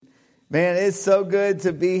Man, it's so good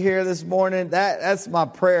to be here this morning. That's my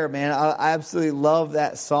prayer, man. I absolutely love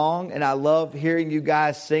that song, and I love hearing you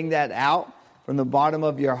guys sing that out from the bottom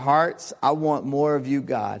of your hearts. I want more of you,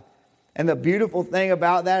 God. And the beautiful thing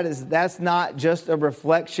about that is that's not just a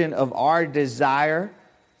reflection of our desire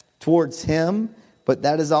towards Him, but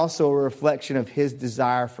that is also a reflection of His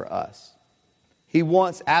desire for us. He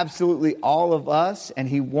wants absolutely all of us, and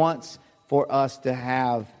He wants for us to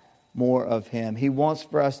have more of Him. He wants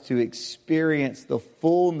for us to experience the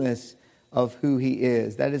fullness of who He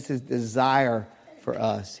is. That is His desire for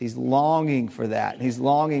us. He's longing for that. He's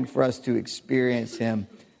longing for us to experience Him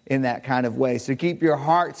in that kind of way. So keep your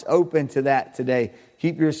hearts open to that today.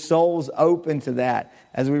 Keep your souls open to that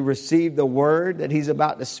as we receive the word that He's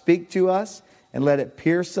about to speak to us, and let it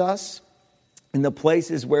pierce us in the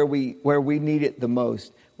places where we need it the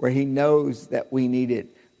most, where He knows that we need it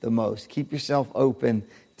the most. Keep yourself open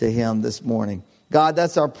to Him this morning. God,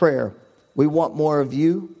 that's our prayer. We want more of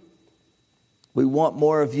You. We want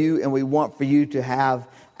more of You, and we want for You to have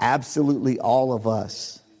absolutely all of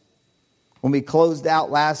us. When we closed out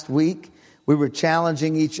last week, we were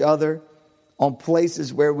challenging each other on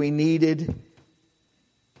places where we needed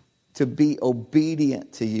to be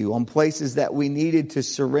obedient to You, on places that we needed to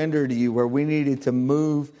surrender to You, where we needed to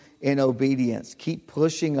move in obedience. Keep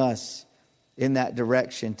pushing us in that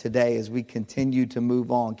direction today as we continue to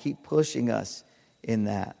move on. Keep pushing us in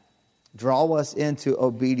that. Draw us into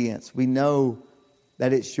obedience. We know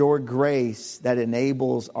that it's Your grace that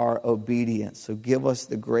enables our obedience. So give us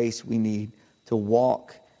the grace we need to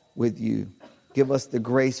walk with You. Give us the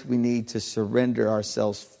grace we need to surrender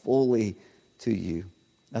ourselves fully to You.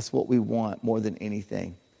 That's what we want more than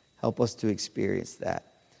anything. Help us to experience that.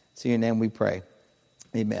 So in Your name we pray.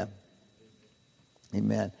 Amen.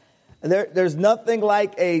 Amen. There's nothing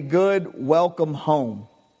like a good welcome home.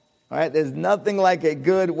 All right, there's nothing like a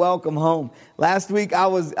good welcome home. Last week I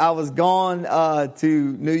was gone to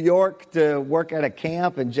New York to work at a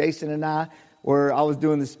camp, and Jason and I was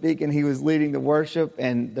doing the speaking, he was leading the worship,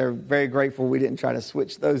 and they're very grateful we didn't try to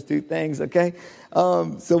switch those two things. Okay,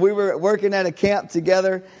 so we were working at a camp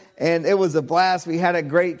together, and it was a blast. We had a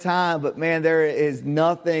great time, but man, there is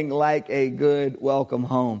nothing like a good welcome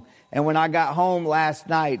home. And when I got home last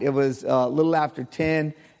night, it was a little after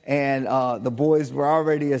 10, and the boys were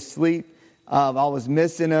already asleep. I was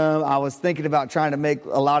missing them. I was thinking about trying to make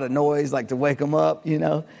a lot of noise, like to wake them up, you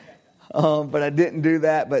know. But I didn't do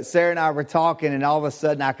that. But Sarah and I were talking, and all of a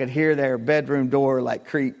sudden I could hear their bedroom door like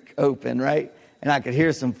creak open, right? And I could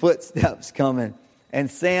hear some footsteps coming. And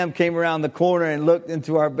Sam came around the corner and looked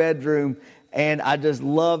into our bedroom. And I just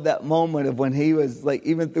love that moment of when he was like,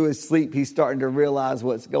 even through his sleep, he's starting to realize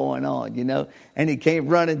what's going on, you know. And he came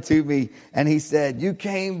running to me and he said, "You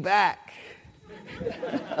came back."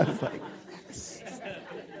 I was like, yes.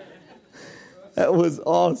 That was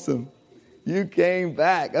awesome. You came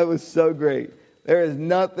back. That was so great. There is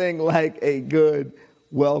nothing like a good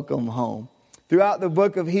welcome home. Throughout the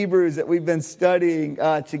book of Hebrews that we've been studying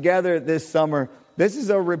together this summer, this is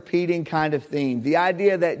a repeating kind of theme. The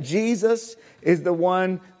idea that Jesus is the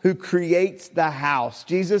one who creates the house.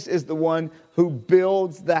 Jesus is the one who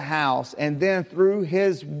builds the house. And then through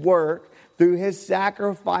His work, through His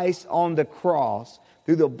sacrifice on the cross,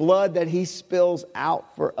 through the blood that He spills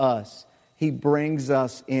out for us, He brings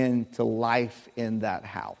us into life in that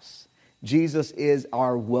house. Jesus is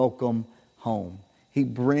our welcome home. He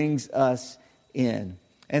brings us in.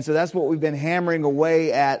 And so that's what we've been hammering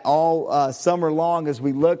away at all summer long as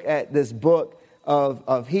we look at this book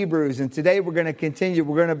of Hebrews. And today we're going to continue.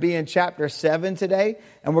 We're going to be in chapter 7 today.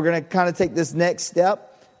 And we're going to kind of take this next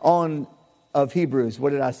step of Hebrews.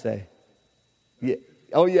 What did I say? Yeah.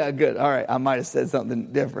 Oh, yeah, good. All right. I might have said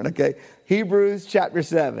something different. Okay. Hebrews chapter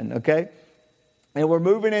 7. Okay. And we're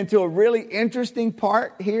moving into a really interesting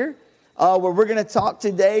part here where we're going to talk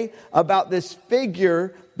today about this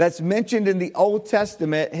figure that's mentioned in the Old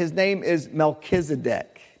Testament. His name is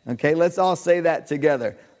Melchizedek. Okay, let's all say that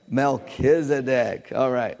together. Melchizedek.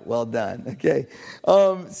 All right, well done. Okay,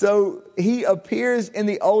 so he appears in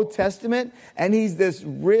the Old Testament, and he's this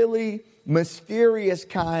really mysterious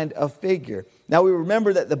kind of figure. Now, we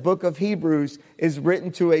remember that the book of Hebrews is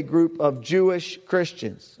written to a group of Jewish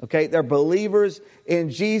Christians. Okay, they're believers in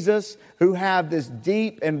Jesus who have this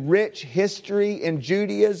deep and rich history in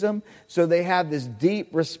Judaism. So they have this deep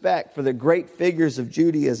respect for the great figures of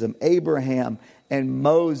Judaism, Abraham and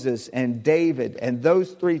Moses and David. And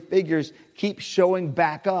those three figures keep showing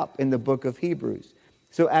back up in the book of Hebrews.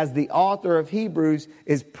 So as the author of Hebrews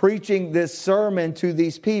is preaching this sermon to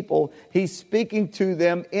these people, he's speaking to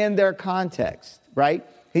them in their context, right?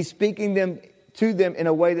 He's speaking to them in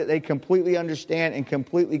a way that they completely understand and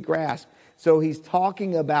completely grasp. So he's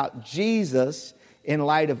talking about Jesus in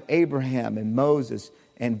light of Abraham and Moses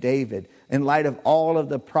and David, in light of all of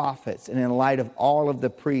the prophets, and in light of all of the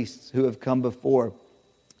priests who have come before,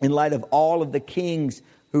 in light of all of the kings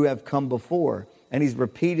who have come before. And he's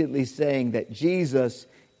repeatedly saying that Jesus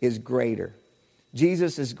is greater.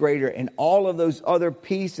 Jesus is greater, and all of those other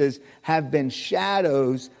pieces have been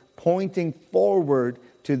shadows pointing forward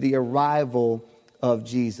to the arrival of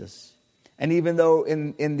Jesus. And even though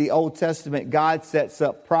in the Old Testament, God sets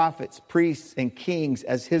up prophets, priests, and kings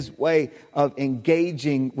as his way of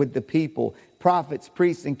engaging with the people, prophets,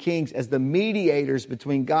 priests, and kings as the mediators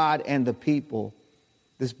between God and the people,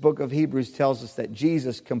 this book of Hebrews tells us that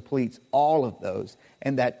Jesus completes all of those,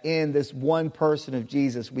 and that in this one person of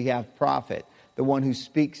Jesus, we have prophet, the one who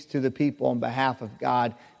speaks to the people on behalf of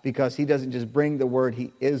God, because he doesn't just bring the word,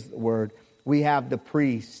 he is the word. We have the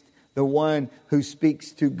priest, the one who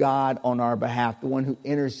speaks to God on our behalf, the one who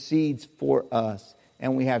intercedes for us.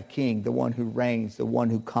 And we have king, the one who reigns, the one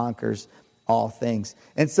who conquers all things.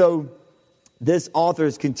 And so this author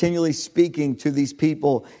is continually speaking to these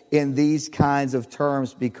people in these kinds of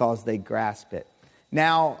terms because they grasp it.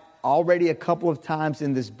 Now, already a couple of times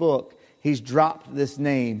in this book, he's dropped this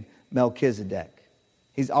name, Melchizedek.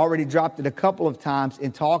 He's already dropped it a couple of times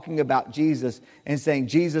in talking about Jesus and saying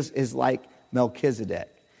Jesus is like Melchizedek.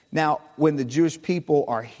 Now, when the Jewish people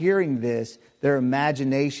are hearing this, their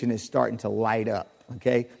imagination is starting to light up,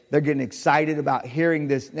 okay? They're getting excited about hearing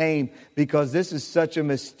this name because this is such a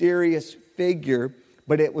mysterious figure,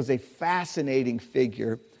 but it was a fascinating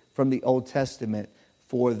figure from the Old Testament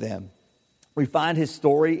for them. We find his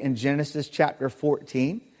story in Genesis chapter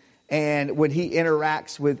 14. And when he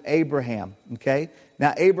interacts with Abraham, okay?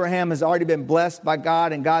 Now, Abraham has already been blessed by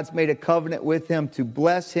God, and God's made a covenant with him to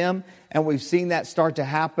bless him. And we've seen that start to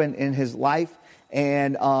happen in his life.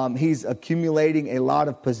 And he's accumulating a lot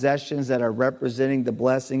of possessions that are representing the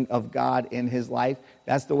blessing of God in his life.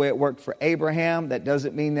 That's the way it worked for Abraham. That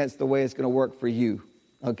doesn't mean that's the way it's going to work for you,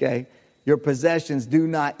 okay? Your possessions do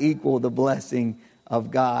not equal the blessing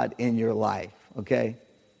of God in your life, okay?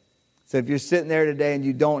 So if you're sitting there today and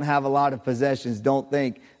you don't have a lot of possessions, don't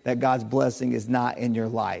think that God's blessing is not in your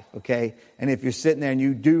life, okay? And if you're sitting there and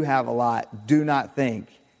you do have a lot, do not think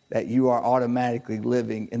that you are automatically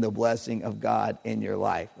living in the blessing of God in your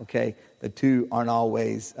life, okay? The two aren't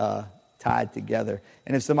always tied together.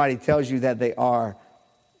 And if somebody tells you that they are,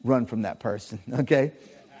 run from that person, okay?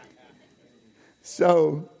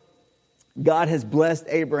 So God has blessed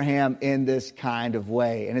Abraham in this kind of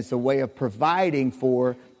way, and it's a way of providing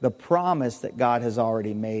for the promise that God has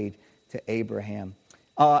already made to Abraham.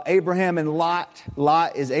 Abraham and Lot.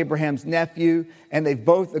 Lot is Abraham's nephew, and they've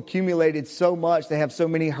both accumulated so much. They have so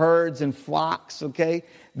many herds and flocks, okay,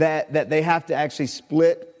 that they have to actually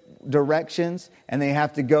split directions, and they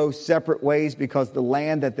have to go separate ways because the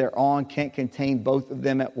land that they're on can't contain both of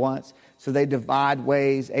them at once. So they divide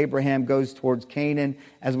ways. Abraham goes towards Canaan.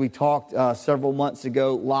 As we talked several months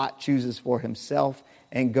ago, Lot chooses for himself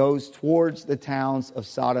and goes towards the towns of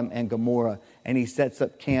Sodom and Gomorrah, and he sets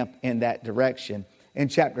up camp in that direction. In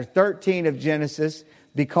chapter 13 of Genesis,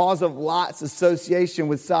 because of Lot's association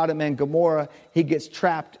with Sodom and Gomorrah, he gets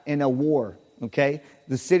trapped in a war, okay?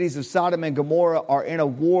 The cities of Sodom and Gomorrah are in a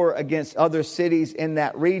war against other cities in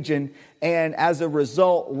that region, and as a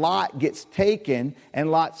result, Lot gets taken,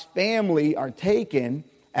 and Lot's family are taken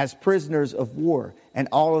as prisoners of war, and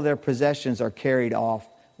all of their possessions are carried off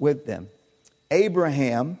with them.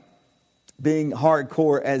 Abraham, being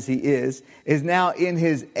hardcore as he is now in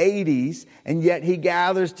his 80s, and yet he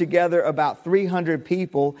gathers together about 300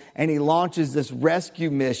 people, and he launches this rescue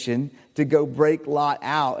mission to go break Lot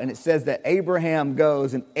out. And it says that Abraham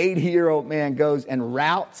goes, an 80-year-old man goes and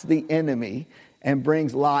routs the enemy and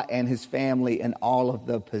brings Lot and his family and all of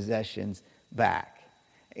the possessions back.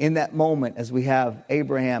 In that moment, as we have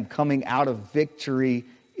Abraham coming out of victory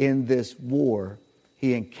in this war,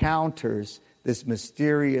 he encounters this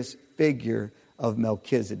mysterious figure of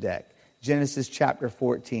Melchizedek. Genesis chapter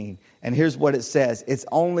 14. And here's what it says. It's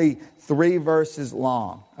only 3 verses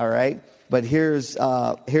long, all right? But here's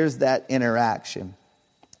that interaction.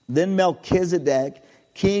 Then Melchizedek,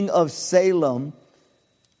 king of Salem,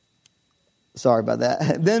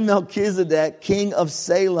 Then Melchizedek, king of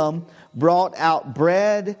Salem, brought out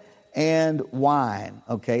bread and wine.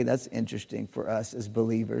 Okay, that's interesting for us as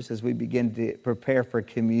believers as we begin to prepare for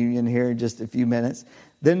communion here in just a few minutes.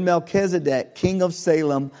 Then Melchizedek, king of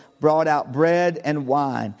Salem, brought out bread and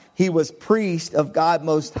wine. He was priest of God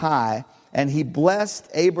Most High, And he blessed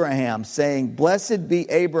Abraham, saying, Blessed be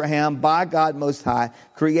Abraham by God Most High,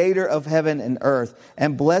 creator of heaven and earth.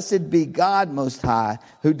 And blessed be God Most High,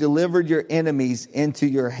 who delivered your enemies into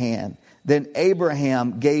your hand. Then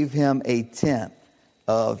Abraham gave him a tenth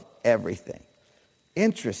of everything.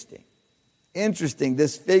 Interesting.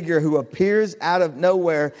 This figure who appears out of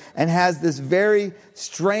nowhere and has this very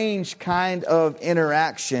strange kind of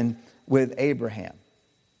interaction with Abraham.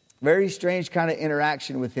 Very strange kind of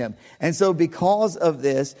interaction with him. And so because of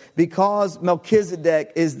this, because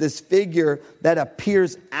Melchizedek is this figure that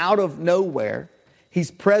appears out of nowhere,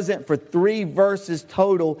 he's present for 3 verses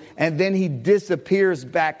total, and then he disappears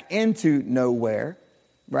back into nowhere,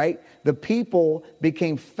 right? The people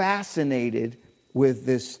became fascinated with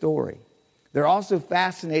this story. They're also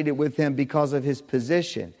fascinated with him because of his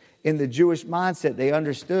position. In the Jewish mindset, they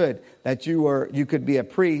understood that you could be a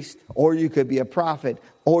priest, or you could be a prophet,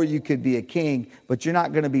 or you could be a king, but you're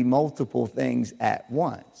not going to be multiple things at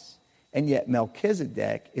once. And yet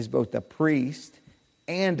Melchizedek is both a priest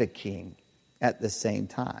and a king at the same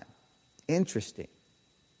time. Interesting.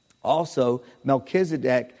 Also,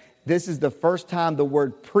 Melchizedek, this is the first time the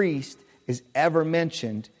word priest is ever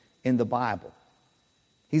mentioned in the Bible.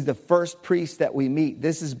 He's the first priest that we meet.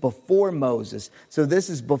 This is before Moses. So this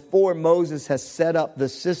is before Moses has set up the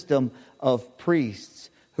system of priests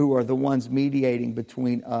who are the ones mediating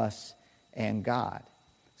between us and God.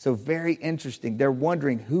 So very interesting. They're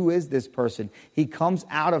wondering, who is this person? He comes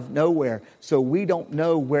out of nowhere, so we don't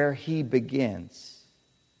know where he begins.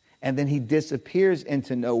 And then he disappears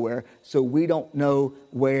into nowhere, so we don't know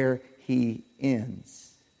where he ends.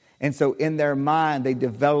 And so in their mind, they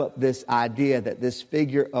developed this idea that this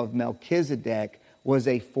figure of Melchizedek was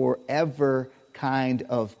a forever kind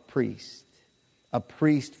of priest. A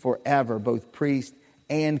priest forever, both priest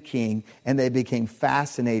and king. And they became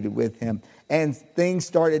fascinated with him. And things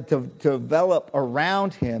started to develop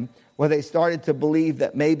around him where they started to believe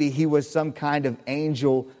that maybe he was some kind of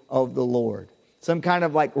angel of the Lord. Some kind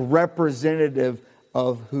of like representative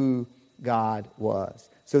of who God was.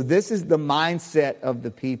 So this is the mindset of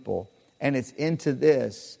the people. And it's into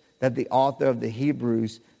this that the author of the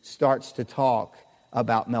Hebrews starts to talk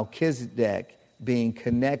about Melchizedek being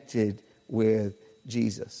connected with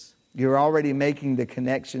Jesus. You're already making the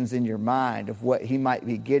connections in your mind of what he might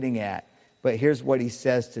be getting at. But here's what he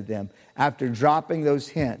says to them. After dropping those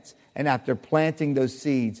hints and after planting those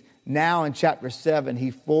seeds, now in chapter 7,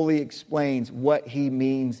 he fully explains what he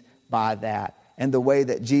means by that and the way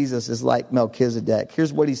that Jesus is like Melchizedek.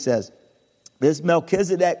 Here's what he says. This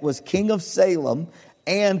Melchizedek was king of Salem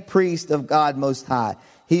and priest of God Most High.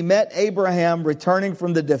 He met Abraham returning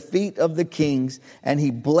from the defeat of the kings, and he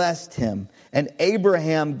blessed him. And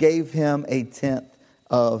Abraham gave him a tenth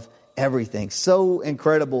of everything. So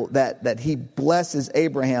incredible that he blesses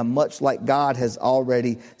Abraham, much like God has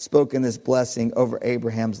already spoken this blessing over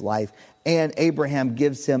Abraham's life. And Abraham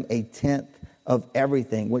gives him a tenth of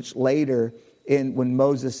everything, which later, when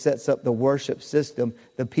Moses sets up the worship system,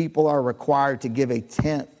 the people are required to give a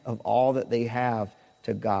tenth of all that they have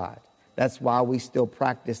to God. That's why we still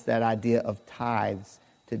practice that idea of tithes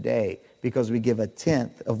today, because we give a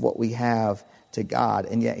tenth of what we have to God.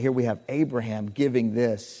 And yet here we have Abraham giving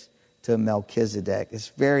this to Melchizedek. It's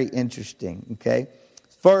very interesting, okay?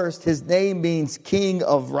 First, his name means king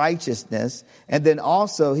of righteousness. And then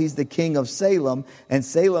also he's the king of Salem. And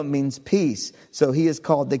Salem means peace. So he is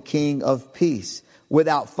called the king of peace.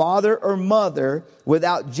 Without father or mother,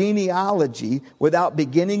 without genealogy, without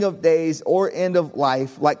beginning of days or end of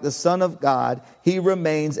life, like the Son of God, he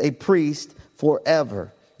remains a priest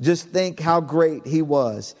forever. Just think how great he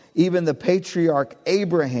was. Even the patriarch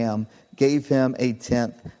Abraham gave him a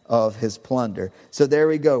tenth of his plunder. So there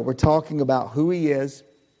we go. We're talking about who he is.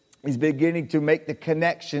 He's beginning to make the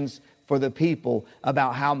connections for the people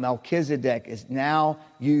about how Melchizedek is now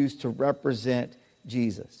used to represent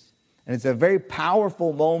Jesus. And it's a very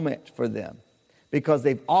powerful moment for them because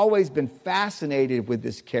they've always been fascinated with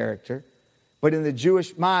this character. But in the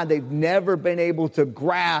Jewish mind, they've never been able to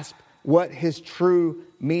grasp what his true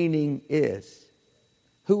meaning is.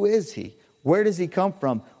 Who is he? Where does he come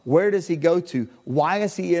from? Where does he go to? Why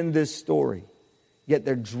is he in this story? Yet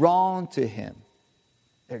they're drawn to him.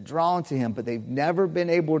 They're drawn to him, but they've never been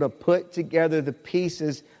able to put together the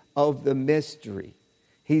pieces of the mystery.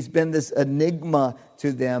 He's been this enigma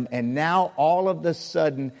to them, and now all of a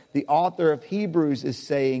sudden, the author of Hebrews is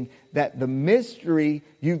saying that the mystery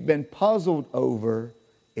you've been puzzled over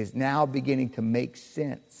is now beginning to make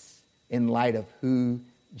sense in light of who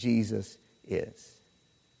Jesus is.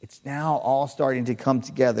 It's now all starting to come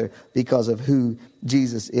together because of who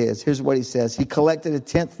Jesus is. Here's what he says. He collected a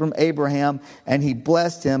tenth from Abraham, and he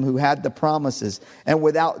blessed him who had the promises. And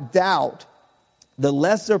without doubt, the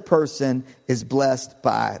lesser person is blessed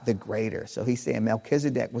by the greater. So he's saying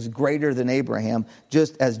Melchizedek was greater than Abraham,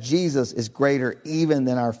 just as Jesus is greater even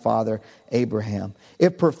than our father Abraham.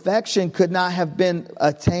 If perfection could not have been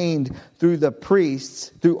attained through the priests,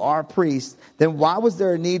 through our priests, then why was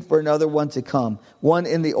there a need for another one to come? One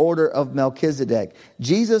in the order of Melchizedek.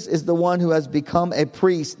 Jesus is the one who has become a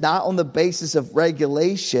priest, not on the basis of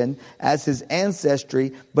regulation as his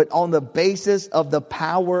ancestry, but on the basis of the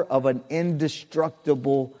power of an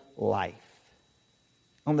indestructible life.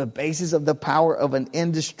 On the basis of the power of an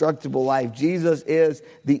indestructible life. Jesus is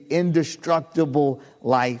the indestructible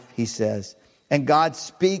life, he says. And God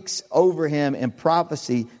speaks over him in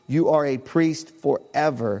prophecy, you are a priest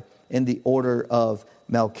forever in the order of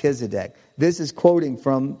Melchizedek. This is quoting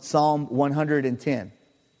from Psalm 110.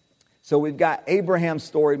 So we've got Abraham's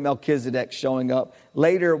story, Melchizedek showing up.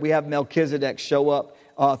 Later we have Melchizedek show up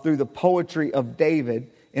through the poetry of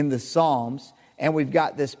David in the Psalms. And we've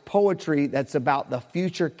got this poetry that's about the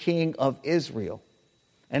future king of Israel.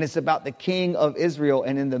 And it's about the king of Israel.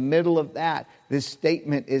 And in the middle of that, this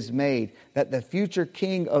statement is made that the future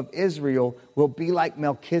king of Israel will be like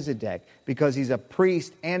Melchizedek because he's a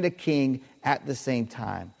priest and a king at the same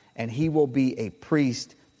time. And he will be a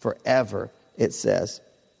priest forever, it says.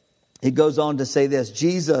 It goes on to say this.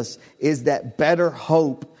 Jesus is that better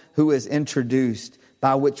hope who is introduced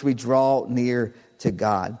by which we draw near to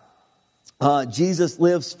God. Jesus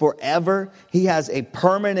lives forever. He has a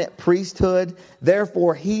permanent priesthood.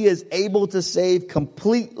 Therefore, he is able to save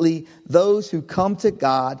completely those who come to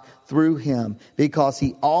God through him because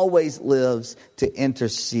he always lives to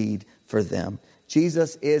intercede for them.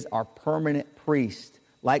 Jesus is our permanent priest,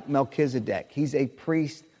 like Melchizedek. He's a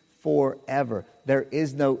priest forever. There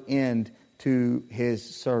is no end to his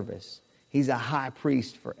service. He's a high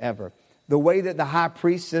priest forever. The way that the high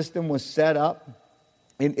priest system was set up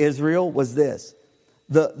in Israel was this.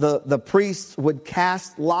 The priests would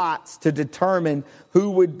cast lots to determine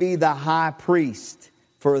who would be the high priest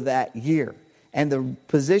for that year. And the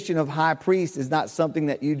position of high priest is not something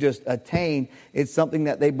that you just attain. It's something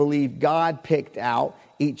that they believe God picked out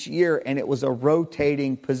each year, and it was a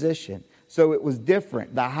rotating position. So it was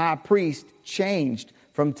different. The high priest changed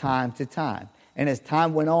from time to time. And as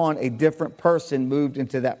time went on, a different person moved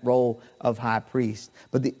into that role of high priest.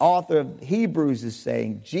 But the author of Hebrews is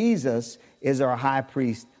saying Jesus is our high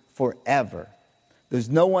priest forever. There's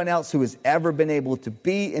no one else who has ever been able to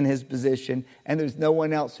be in his position, and there's no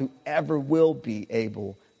one else who ever will be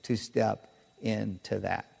able to step into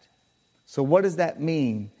that. So what does that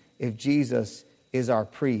mean if Jesus is our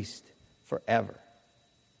priest forever?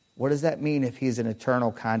 What does that mean if he's an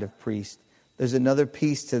eternal kind of priest? There's another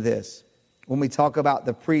piece to this. When we talk about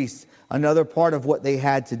the priests, another part of what they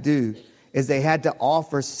had to do is they had to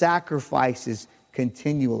offer sacrifices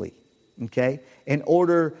continually, okay? In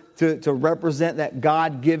order to represent that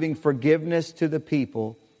God giving forgiveness to the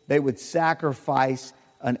people, they would sacrifice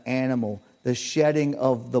an animal, the shedding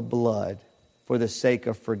of the blood for the sake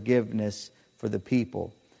of forgiveness for the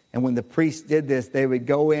people. And when the priests did this, they would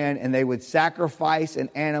go in and they would sacrifice an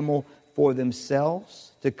animal for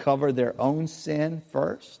themselves to cover their own sin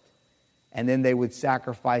first. And then they would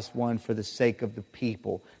sacrifice one for the sake of the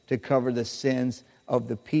people, to cover the sins of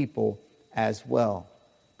the people as well.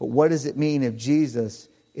 But what does it mean if Jesus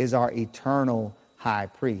is our eternal high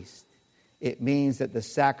priest? It means that the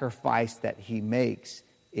sacrifice that he makes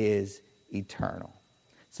is eternal.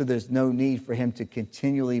 So there's no need for him to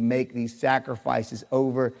continually make these sacrifices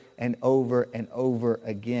over and over and over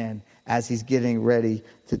again as he's getting ready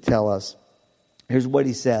to tell us. Here's what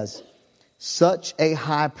he says. Such a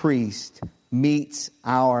high priest meets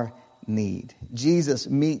our need. Jesus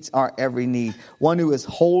meets our every need. One who is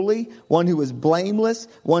holy, one who is blameless,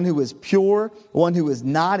 one who is pure, one who is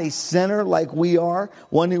not a sinner like we are,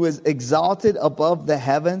 one who is exalted above the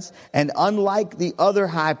heavens. And unlike the other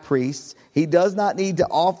high priests, he does not need to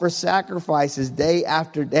offer sacrifices day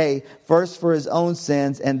after day, first for his own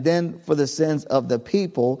sins and then for the sins of the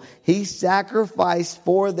people. He sacrificed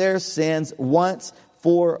for their sins once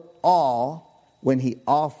for all when he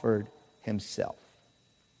offered himself.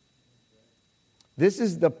 This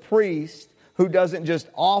is the priest who doesn't just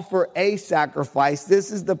offer a sacrifice.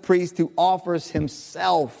 This is the priest who offers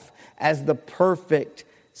himself as the perfect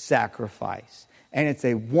sacrifice. And it's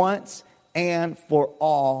a once and for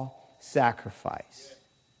all sacrifice.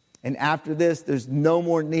 And after this, there's no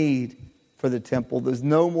more need for the temple. There's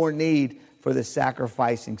no more need for the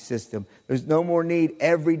sacrificing system. There's no more need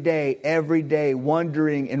every day,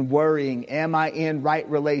 wondering and worrying, am I in right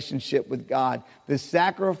relationship with God? The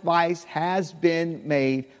sacrifice has been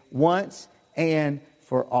made once and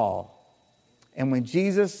for all. And when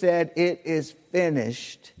Jesus said, it is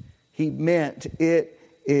finished, he meant it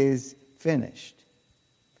is finished.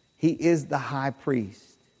 He is the high priest.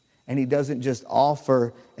 And he doesn't just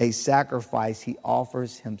offer a sacrifice, he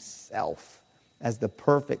offers himself as the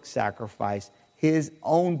perfect sacrifice, his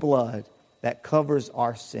own blood that covers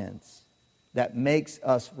our sins, that makes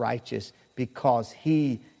us righteous because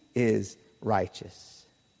he is righteous.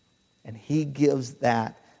 And he gives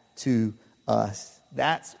that to us.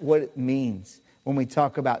 That's what it means when we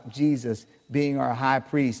talk about Jesus being our high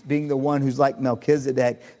priest, being the one who's like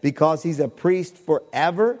Melchizedek. Because he's a priest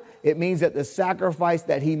forever, it means that the sacrifice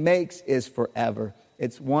that he makes is forever.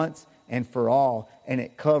 It's once and for all, and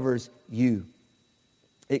it covers you.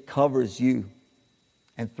 It covers you.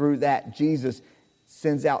 And through that, Jesus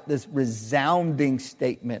sends out this resounding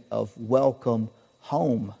statement of welcome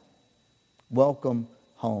home. Welcome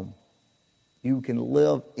home. You can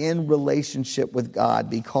live in relationship with God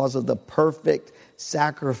because of the perfect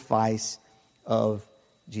sacrifice of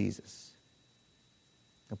Jesus.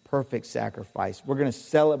 The perfect sacrifice. We're going to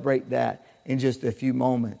celebrate that in just a few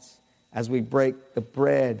moments as we break the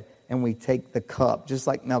bread and we take the cup. Just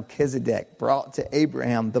like Melchizedek brought to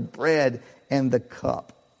Abraham the bread and the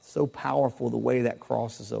cup. So powerful the way that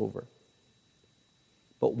crosses over.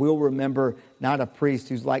 But we'll remember not a priest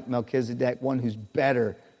who's like Melchizedek, one who's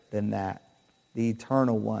better than that. The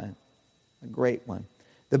eternal one. A great one.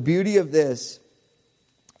 The beauty of this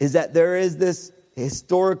is that there is this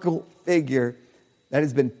historical figure that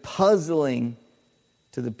has been puzzling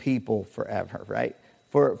to the people forever, right?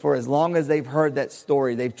 For as long as they've heard that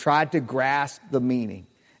story, they've tried to grasp the meaning.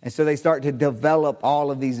 And so they start to develop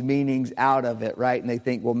all of these meanings out of it, right? And they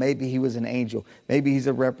think, well, maybe he was an angel. Maybe he's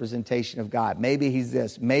a representation of God. Maybe he's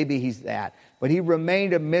this. Maybe he's that. But he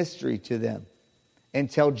remained a mystery to them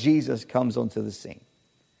until Jesus comes onto the scene.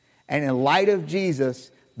 And in light of Jesus,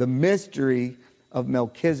 the mystery of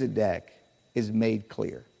Melchizedek is made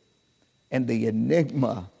clear. And the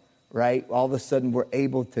enigma, right, all of a sudden we're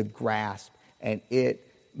able to grasp, and it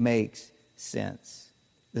makes sense.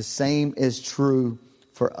 The same is true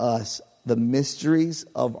for us. The mysteries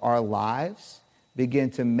of our lives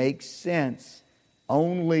begin to make sense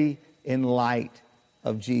only in light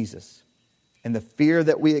of Jesus. And the fear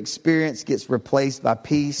that we experience gets replaced by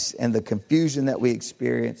peace, and the confusion that we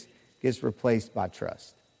experience gets replaced by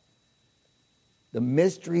trust. The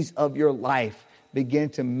mysteries of your life begin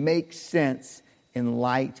to make sense in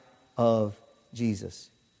light of Jesus.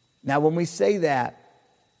 Now, when we say that,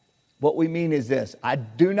 what we mean is this. I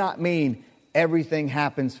do not mean everything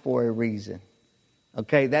happens for a reason.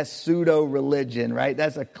 Okay, that's pseudo-religion, right?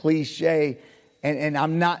 That's a cliche. And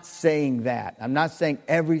I'm not saying that. I'm not saying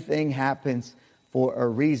everything happens for a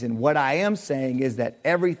reason. What I am saying is that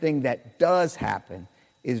everything that does happen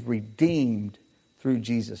is redeemed through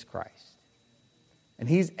Jesus Christ. And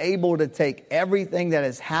he's able to take everything that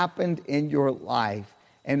has happened in your life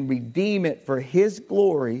and redeem it for his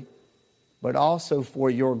glory, but also for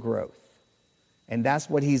your growth. And that's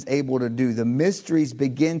what he's able to do. The mysteries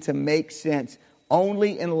begin to make sense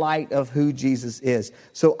only in light of who Jesus is.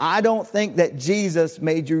 So I don't think that Jesus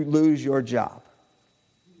made you lose your job.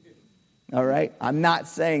 All right? I'm not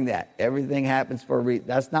saying that. Everything happens for a reason.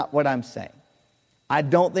 That's not what I'm saying. I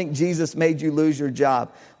don't think Jesus made you lose your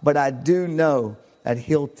job. But I do know that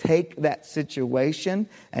he'll take that situation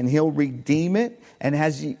and he'll redeem it. And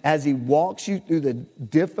as he walks you through the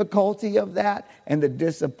difficulty of that and the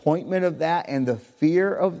disappointment of that and the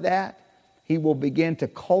fear of that, he will begin to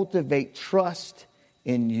cultivate trust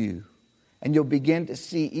in you. And you'll begin to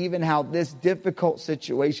see even how this difficult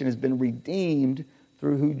situation has been redeemed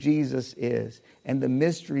through who Jesus is. And the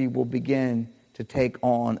mystery will begin to take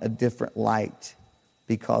on a different light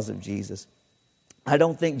because of Jesus. I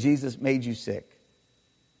don't think Jesus made you sick.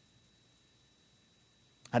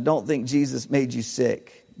 I don't think Jesus made you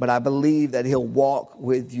sick, but I believe that he'll walk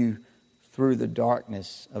with you through the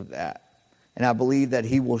darkness of that. And I believe that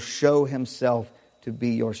he will show himself to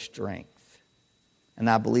be your strength. And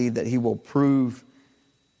I believe that he will prove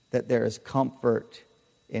that there is comfort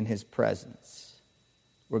in his presence,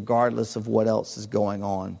 regardless of what else is going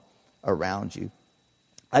on around you.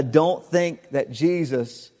 I don't think that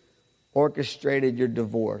Jesus orchestrated your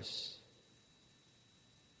divorce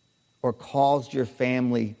or caused your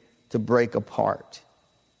family to break apart.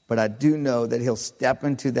 But I do know that he'll step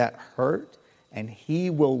into that hurt and he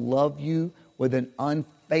will love you with an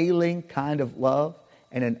unfailing kind of love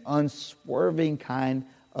and an unswerving kind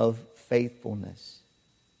of faithfulness.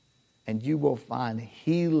 And you will find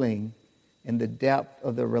healing in the depth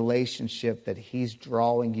of the relationship that he's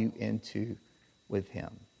drawing you into with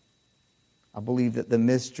him. I believe that the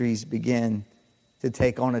mysteries begin to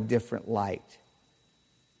take on a different light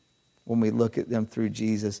when we look at them through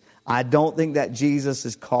Jesus. I don't think that Jesus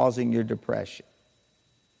is causing your depression.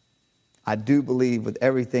 I do believe with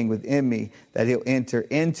everything within me that he'll enter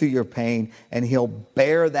into your pain and he'll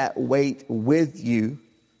bear that weight with you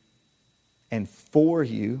and for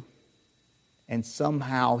you. And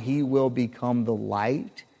somehow he will become the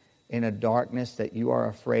light in a darkness that you are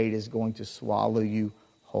afraid is going to swallow you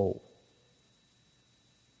whole.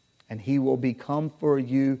 And he will become for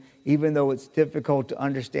you, even though it's difficult to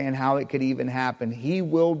understand how it could even happen, he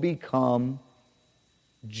will become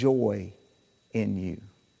joy in you.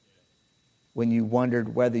 When you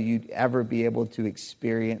wondered whether you'd ever be able to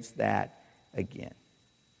experience that again.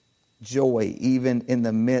 Joy, even in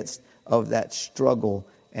the midst of that struggle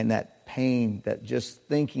and that pain that just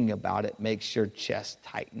thinking about it makes your chest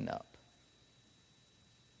tighten up.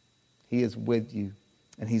 He is with you,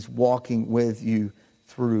 and he's walking with you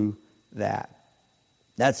through that.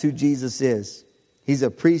 That's who Jesus is. He's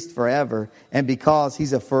a priest forever, and because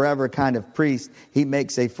he's a forever kind of priest, he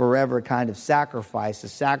makes a forever kind of sacrifice, a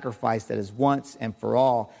sacrifice that is once and for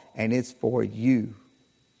all, and it's for you.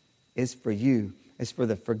 It's for you. It's for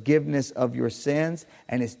the forgiveness of your sins,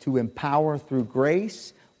 and it's to empower through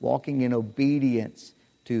grace, walking in obedience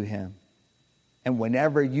to him. And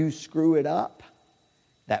whenever you screw it up,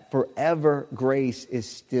 that forever grace is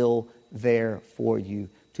still there for you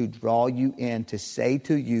to draw you in, to say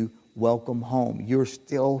to you, welcome home. You're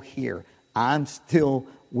still here. I'm still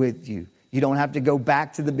with you. You don't have to go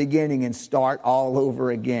back to the beginning and start all over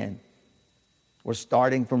again. We're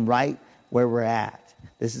starting from right where we're at.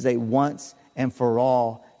 This is a once and for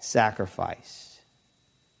all sacrifice.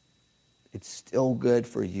 It's still good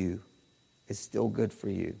for you. It's still good for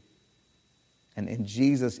you. And in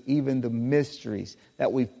Jesus, even the mysteries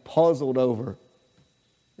that we've puzzled over,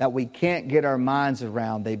 that we can't get our minds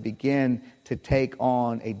around, they begin to take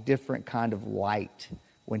on a different kind of light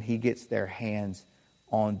when he gets their hands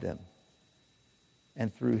on them.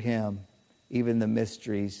 And through him, even the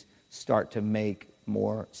mysteries start to make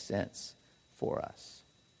more sense for us.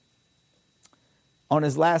 On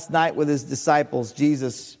his last night with his disciples,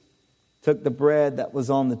 Jesus took the bread that was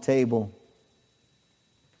on the table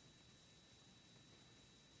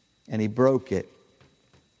and he broke it.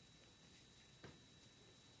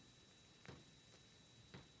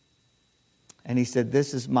 And he said,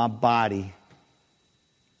 "This is my body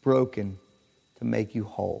broken to make you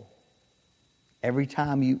whole. Every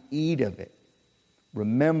time you eat of it,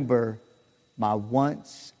 remember my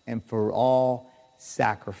once and for all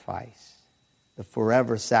sacrifice, the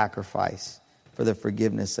forever sacrifice for the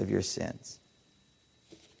forgiveness of your sins."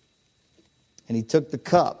 And he took the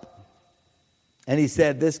cup and he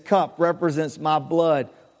said, "This cup represents my blood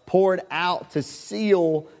poured out to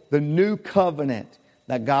seal the new covenant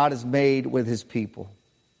that God has made with his people.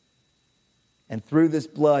 And through this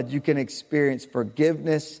blood, you can experience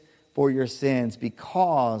forgiveness for your sins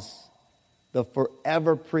because the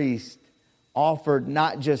forever priest offered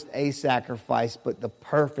not just a sacrifice, but the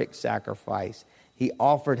perfect sacrifice. He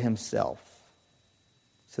offered himself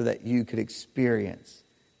so that you could experience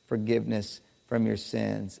forgiveness from your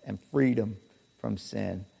sins and freedom from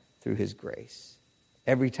sin through his grace.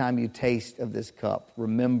 Every time you taste of this cup,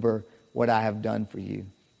 remember what I have done for you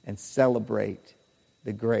and celebrate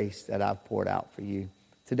the grace that I've poured out for you.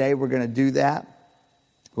 Today we're going to do that.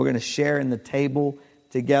 We're going to share in the table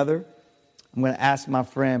together. I'm going to ask my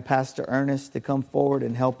friend Pastor Ernest to come forward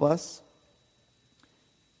and help us.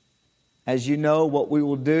 As you know, what we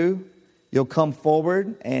will do, you'll come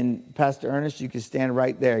forward, and Pastor Ernest, you can stand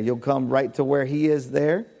right there. You'll come right to where he is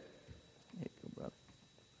there.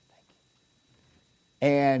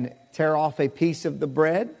 And tear off a piece of the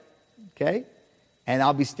bread, okay? And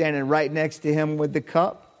I'll be standing right next to him with the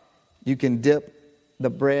cup. You can dip the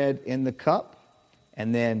bread in the cup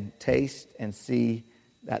and then taste and see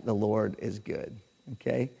that the Lord is good,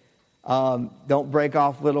 okay? Don't break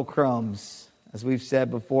off little crumbs. As we've said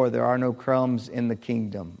before, there are no crumbs in the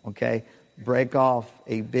kingdom, okay? Break off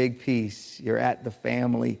a big piece. You're at the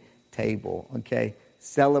family table, okay?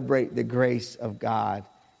 Celebrate the grace of God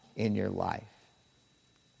in your life.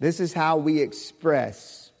 This is how we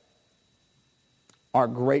express our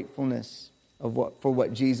gratefulness for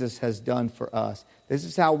what Jesus has done for us. This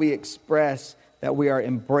is how we express that we are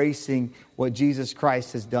embracing what Jesus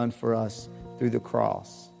Christ has done for us through the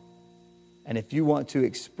cross. And if you want to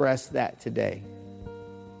express that today,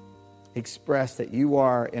 express that you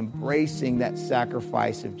are embracing that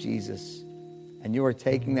sacrifice of Jesus, and you are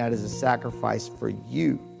taking that as a sacrifice for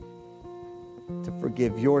you to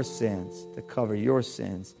forgive your sins, to cover your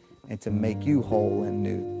sins, and to make you whole and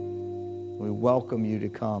new. We welcome you to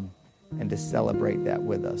come and to celebrate that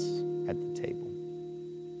with us at the table.